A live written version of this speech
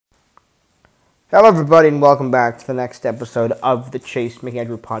Hello, everybody, and welcome back to the next episode of the Chase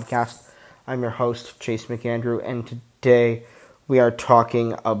McAndrew podcast. I'm your host, Chase McAndrew, and today we are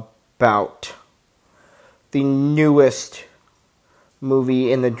talking about the newest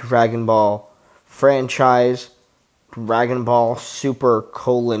movie in the Dragon Ball franchise, Dragon Ball Super: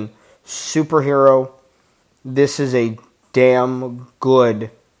 Superhero. This is a damn good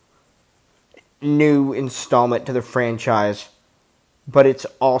new installment to the franchise. But it's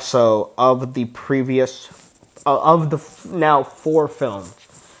also of the now 4 films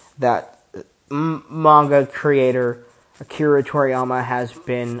that manga creator Akira Toriyama has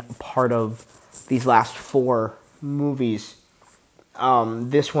been a part of these last 4 movies.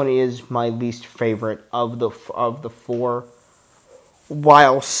 This one is my least favorite of the 4,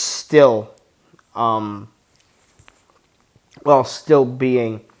 while still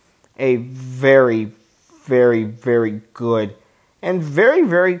being a very, very, very good and very,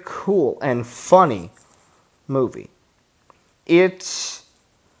 very cool and funny movie. It's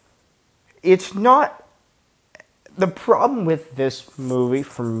not... The problem with this movie,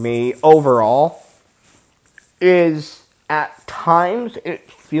 for me, overall, is at times it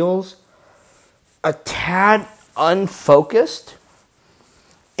feels a tad unfocused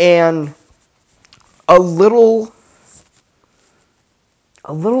and a little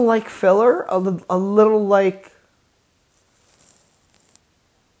like filler, a little like...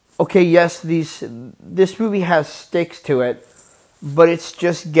 Okay, yes, this movie has stakes to it, but it's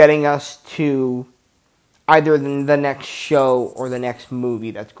just getting us to either the next show or the next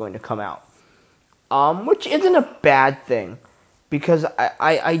movie that's going to come out. Which isn't a bad thing, because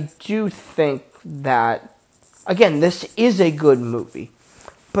I do think that, again, this is a good movie,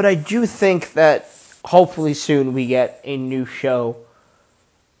 but I do think that hopefully soon we get a new show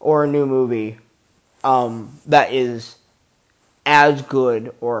or a new movie that is as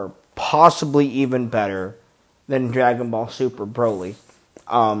good or possibly even better than Dragon Ball Super Broly.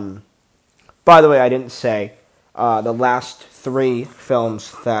 By the way, I didn't say the last 3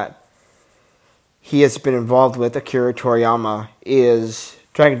 films that he has been involved with, Akira Toriyama, is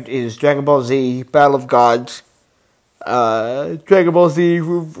Dragon Ball Z, Battle of Gods, Dragon Ball Z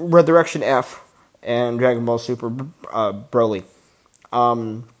Resurrection F, and Dragon Ball Super Broly.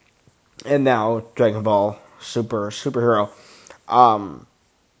 And now Dragon Ball Superhero.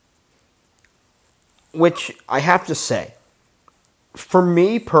 Which I have to say, for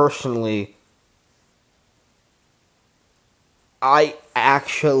me personally, I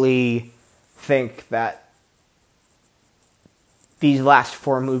actually think that these last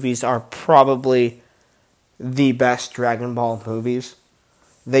 4 movies are probably the best Dragon Ball movies.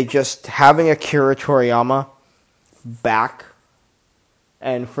 They just, having Akira Toriyama back,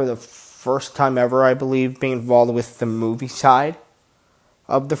 and for the first time ever, I believe, being involved with the movie side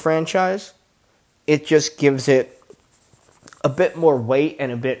of the franchise, it just gives it a bit more weight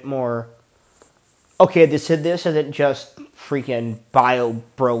and a bit more... Okay, this isn't just freaking Bio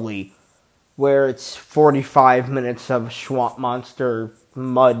Broly, where it's 45 minutes of Swamp Monster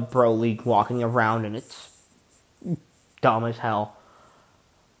Mud Broly walking around and it's dumb as hell.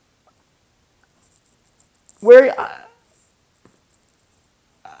 Where...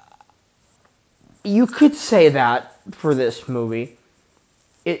 you could say that for this movie.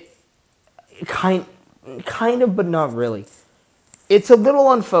 It kind of, but not really. It's a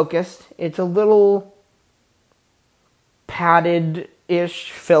little unfocused. It's a little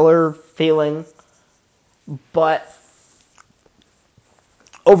padded-ish filler feeling. But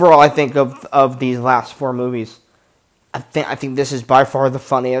overall, I think of these last 4 movies, I think this is by far the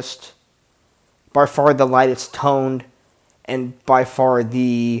funniest, by far the lightest toned, and by far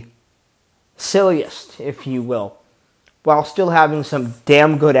the silliest, if you will, while still having some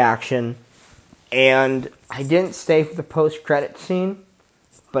damn good action. And I didn't stay for the post-credit scene,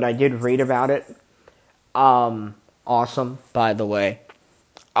 but I did read about it. Awesome, by the way.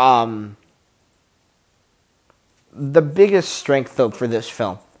 The biggest strength, though, for this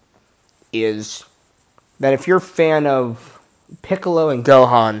film is that if you're a fan of Piccolo and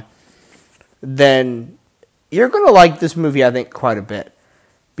Gohan, then you're going to like this movie, I think, quite a bit.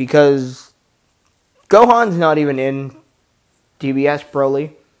 Because Gohan's not even in DBS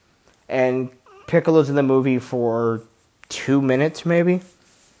Broly, and Piccolo's in the movie for 2 minutes, maybe.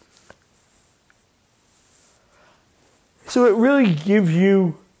 So it really gives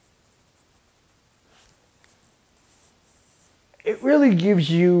you...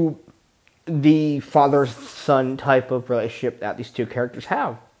 the father-son type of relationship that these 2 characters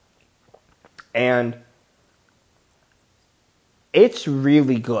have. And it's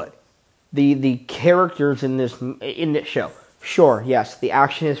really good. The characters in this show. Sure, yes, the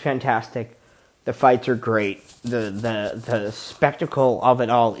action is fantastic. The fights are great. The spectacle of it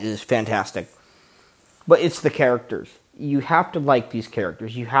all is fantastic. But it's the characters. You have to like these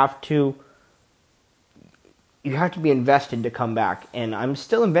characters. You have to be invested to come back. And I'm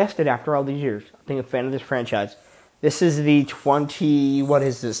still invested after all these years. I'm being a fan of this franchise. This is the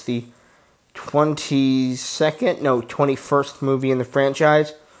 21st movie in the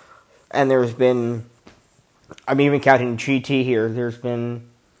franchise. And there's been, I'm even counting GT here, there's been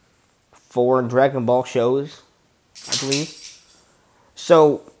 4 Dragon Ball shows, I believe.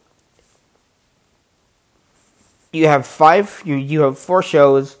 So, you have 4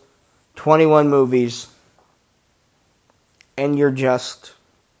 shows, 21 movies, and you're just,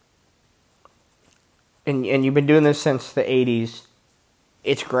 and you've been doing this since the 80s.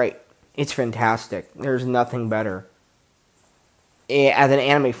 It's great. It's fantastic. There's nothing better as an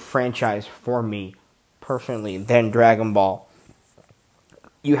anime franchise for me, personally, than Dragon Ball.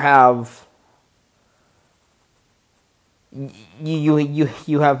 You have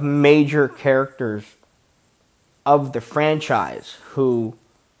you have major characters of the franchise who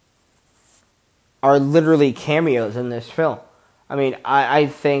are literally cameos in this film. I mean, I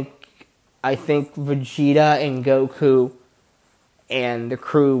think Vegeta and Goku and the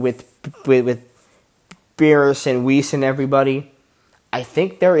crew with Beerus and Whis and everybody, I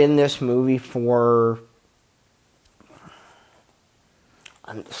think they're in this movie for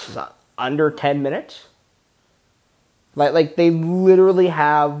under 10 minutes. Like they literally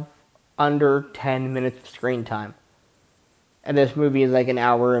have under 10 minutes of screen time. And this movie is like an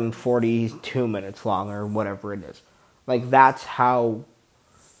hour and 42 minutes long or whatever it is. Like that's how,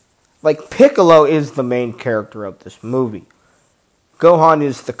 like Piccolo is the main character of this movie. Gohan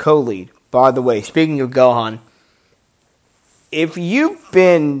is the co-lead. By the way, speaking of Gohan, if you've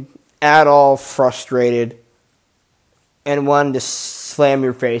been at all frustrated and wanted to slam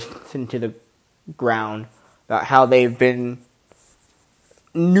your face into the ground about how they've been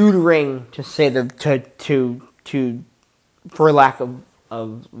neutering, to say the to for lack of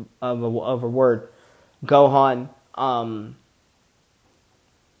a word, Gohan,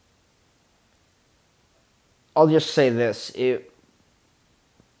 I'll just say this: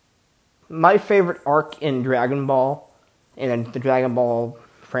 my favorite arc in Dragon Ball, in the Dragon Ball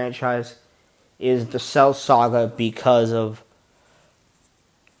franchise, is the Cell Saga because of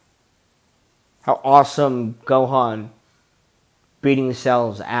how awesome Gohan beating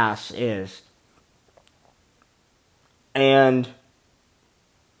Cell's ass is. And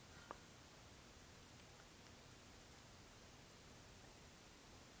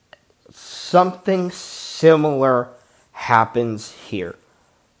something similar happens here.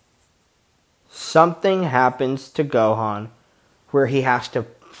 Something happens to Gohan where he has to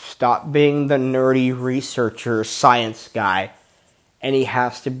stop being the nerdy researcher science guy, and he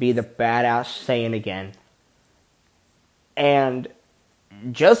has to be the badass Saiyan again. And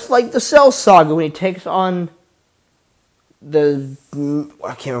just like the Cell Saga, when he takes on I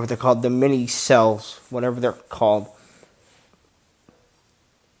can't remember what they're called, the mini cells, whatever they're called,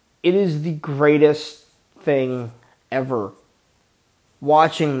 it is the greatest thing ever.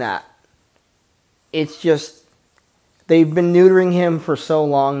 Watching that, it's just, they've been neutering him for so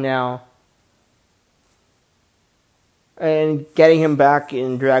long now, and getting him back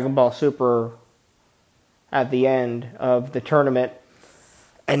in Dragon Ball Super at the end of the tournament,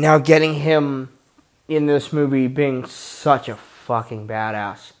 and now getting him in this movie being such a fucking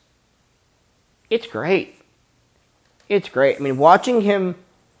badass. It's great. It's great. I mean, watching him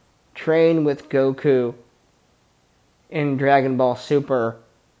train with Goku in Dragon Ball Super,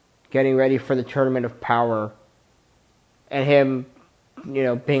 getting ready for the Tournament of Power, and him,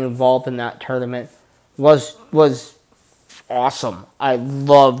 being involved in that tournament was awesome. I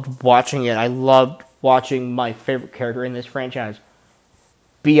loved watching it. I loved watching my favorite character in this franchise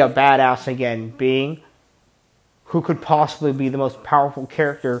be a badass again, being who could possibly be the most powerful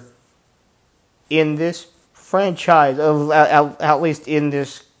character in this franchise, at least in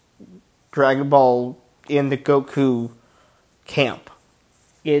this Dragon Ball, in the Goku camp.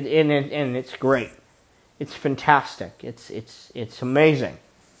 And it's great. It's fantastic. It's amazing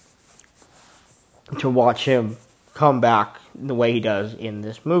to watch him come back the way he does in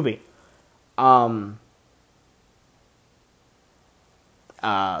this movie.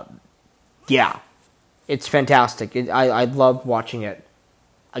 Yeah, it's fantastic. I loved watching it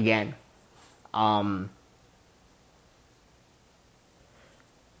again.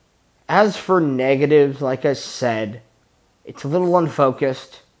 As for negatives, like I said, it's a little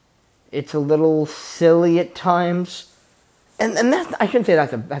unfocused. It's a little silly at times, and that, I shouldn't say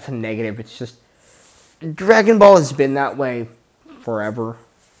that's a negative. It's just Dragon Ball has been that way forever.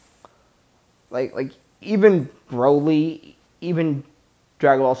 Like even Broly, even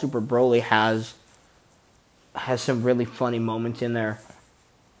Dragon Ball Super Broly has some really funny moments in there.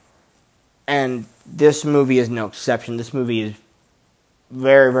 And this movie is no exception. This movie is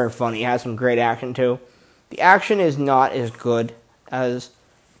very, very funny. It has some great action, too. The action is not as good as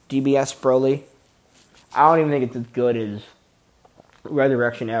DBS Broly. I don't even think it's as good as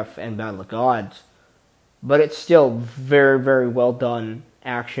Resurrection F and Battle of Gods. But it's still very, very well done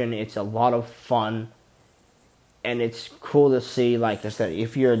action. It's a lot of fun. And it's cool to see, like I said,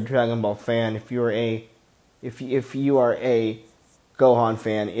 if you're a Dragon Ball fan, if you are a Gohan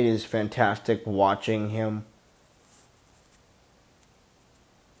fan, it is fantastic watching him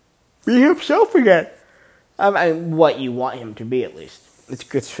be himself again. I mean, what you want him to be, at least.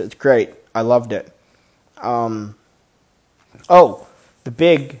 It's great. I loved it. The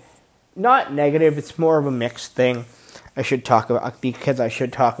big, not negative, it's more of a mixed thing I should talk about, because I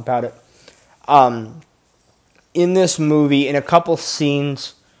should talk about it. In this movie, in a couple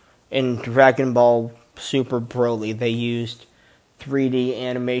scenes in Dragon Ball Super Broly, they used 3D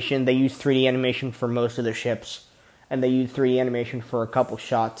animation. They used 3D animation for most of the ships, and they used 3D animation for a couple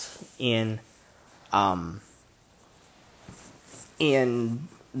shots in the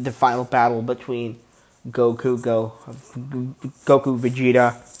final battle between Goku,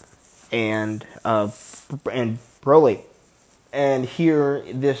 Vegeta, and Broly. And here,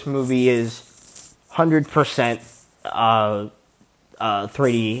 this movie is 100%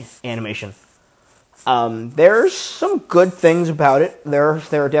 3D animation. There's some good things about it. There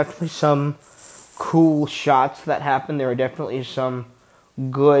are definitely some cool shots that happen. There are definitely some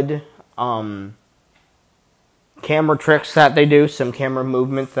good camera tricks that they do, some camera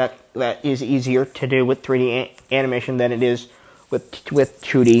movement that is easier to do with 3D animation than it is with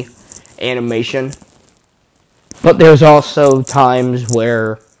 2D animation. But there's also times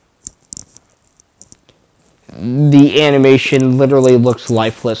where the animation literally looks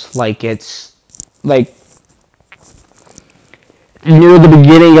lifeless, like it's like near the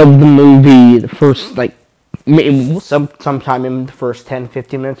beginning of the movie, the first, like, sometime in the first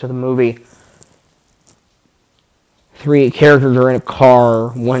 10-15 minutes of the movie, 3 characters are in a car,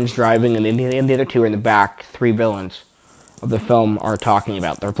 one's driving, and the other 2 are in the back. 3 villains of the film are talking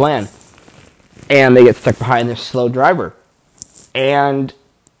about their plan. And they get stuck behind this slow driver. And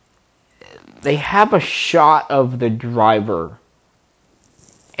they have a shot of the driver.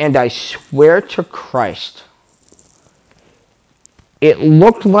 And I swear to Christ, it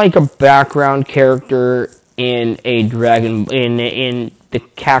looked like a background character in a in the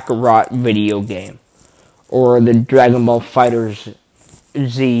Kakarot video game, or the Dragon Ball FighterZ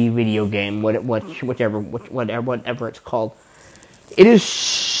video game, whatever it's called. It is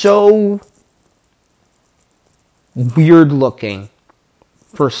so weird looking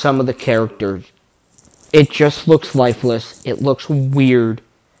for some of the characters. It just looks lifeless. It looks weird.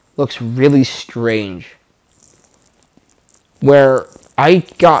 Looks really strange. Where I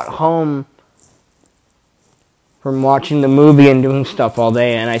got home from watching the movie and doing stuff all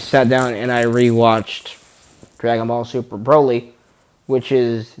day, and I sat down and I rewatched Dragon Ball Super Broly, which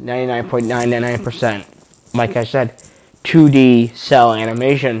is 99.999%, like I said, 2D cell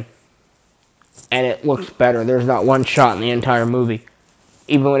animation, and it looks better. There's not one shot in the entire movie,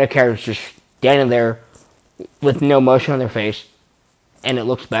 even when a character's just standing there with no motion on their face, and it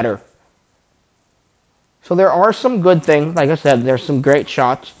looks better. So there are some good things. Like I said, there's some great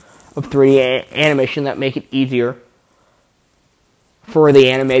shots of 3D animation that make it easier for the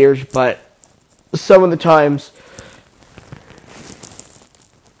animators, but some of the times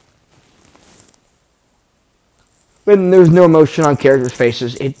when there's no emotion on characters'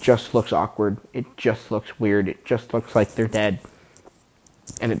 faces, it just looks awkward. It just looks weird. It just looks like they're dead.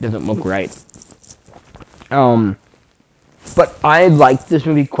 And it doesn't look right. But I like this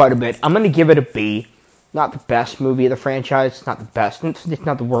movie quite a bit. I'm going to give it a B. Not the best movie of the franchise. It's not the best. It's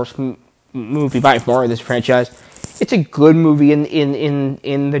not the worst movie by far of this franchise. It's a good movie in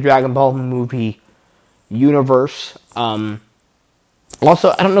the Dragon Ball movie universe. Also,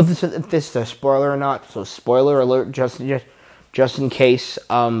 I don't know if this is a spoiler or not. So spoiler alert, just in case.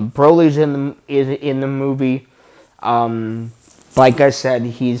 Broly's in the movie. Like I said,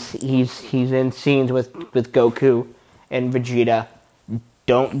 he's in scenes with Goku and Vegeta.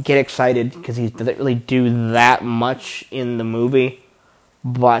 Don't get excited, because he doesn't really do that much in the movie.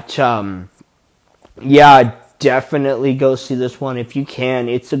 But, yeah, definitely go see this one if you can.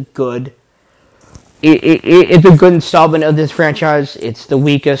 It's a good... It's a good installment of this franchise. It's the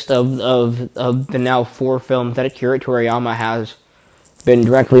weakest of the now 4 films that Akira Toriyama has been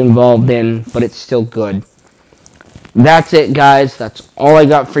directly involved in, but it's still good. That's it, guys. That's all I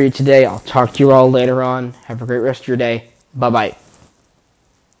got for you today. I'll talk to you all later on. Have a great rest of your day. Bye-bye.